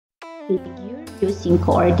figure using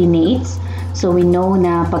coordinates. So we know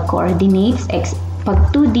na pag coordinates, pag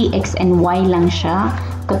 2D x and y lang siya,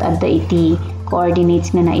 kat adda iti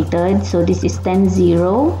coordinates nga naitad. So this is 10,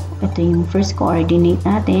 0. Ito yung first coordinate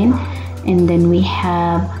natin. And then we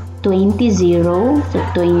have 20, 0. So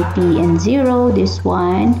 20 and 0, this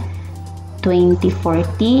one. 20,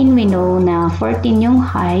 14. We know na 14 yung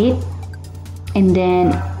height. And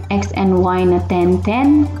then x and y na 10,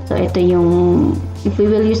 10. So ito yung, if we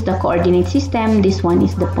will use the coordinate system, this one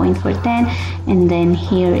is the point for 10. And then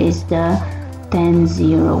here is the 10,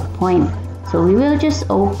 0 point. So we will just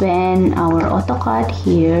open our AutoCAD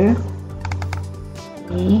here.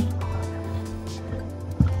 Okay.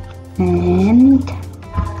 And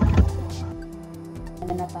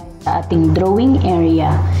na tayo sa ating drawing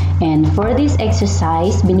area. And for this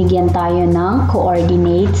exercise, binigyan tayo ng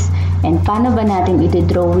coordinates. And paano ba natin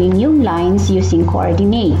iti-drawing yung lines using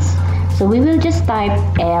coordinates? So we will just type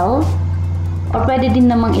L, or pwede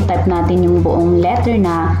din namang i-type natin yung buong letter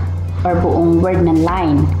na or buong word na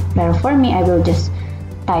line. Pero for me, I will just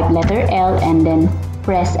type letter L and then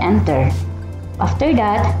press enter. After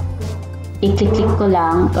that, i-click ko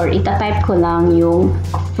lang or ita-type ko lang yung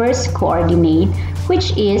first coordinate,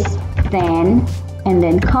 which is 10 and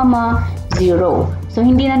then comma 0. So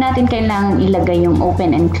hindi na natin kailangan ilagay yung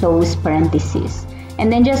open and close parenthesis.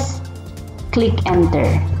 And then just click enter.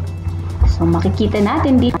 So makikita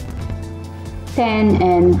natin dito 10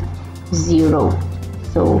 and 0.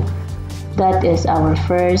 So that is our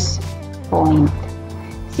first point.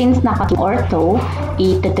 Since naka-ortho,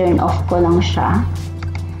 i-turn off ko lang siya.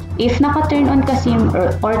 If naka-turn on kasi yung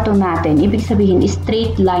ortho natin, ibig sabihin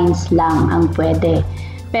straight lines lang ang pwede.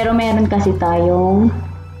 Pero meron kasi tayong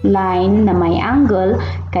line na may angle,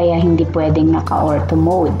 kaya hindi pwedeng naka-ortho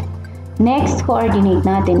mode. Next coordinate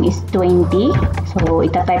natin is 20. So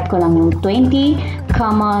ita-type ko lang yung 20, 0,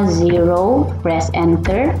 press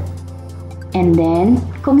enter. And then,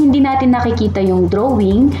 kung hindi natin nakikita yung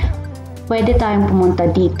drawing, pwede tayong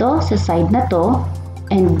pumunta dito sa side na to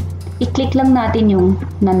and i-click lang natin yung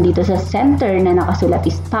nandito sa center na nakasulat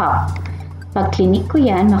stop. Pag click ko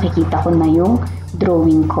yan, makikita ko na yung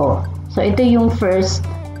drawing ko. So, ito yung first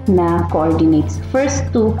na coordinates.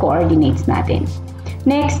 First two coordinates natin.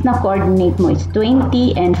 Next na coordinate mo is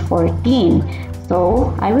 20 and 14. So,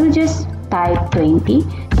 I will just type 20,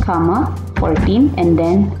 14 and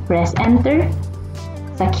then press enter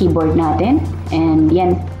sa keyboard natin. And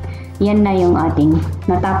yan na yung ating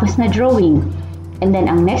natapos na drawing. And then,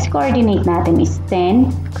 ang next coordinate natin is 10,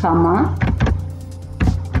 10.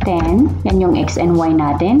 Yan yung x and y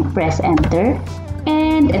natin. Press enter.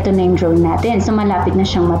 And ito na yung drawing natin. So, malapit na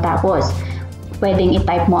siyang matapos. Pwedeng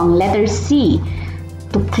i-type mo ang letter C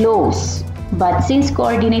to close. But since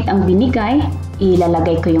coordinate ang binigay,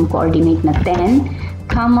 ilalagay ko yung coordinate na 10,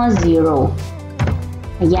 0.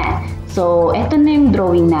 Ayan. So, ito na yung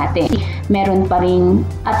drawing natin. Meron pa rin,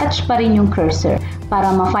 attach pa rin yung cursor.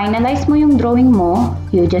 Para ma-finalize mo yung drawing mo,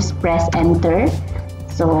 you just press enter.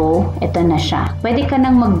 So, ito na siya. Pwede ka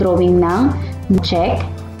nang mag-drawing ng check.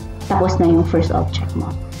 Tapos na yung first object mo.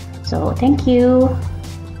 So, thank you!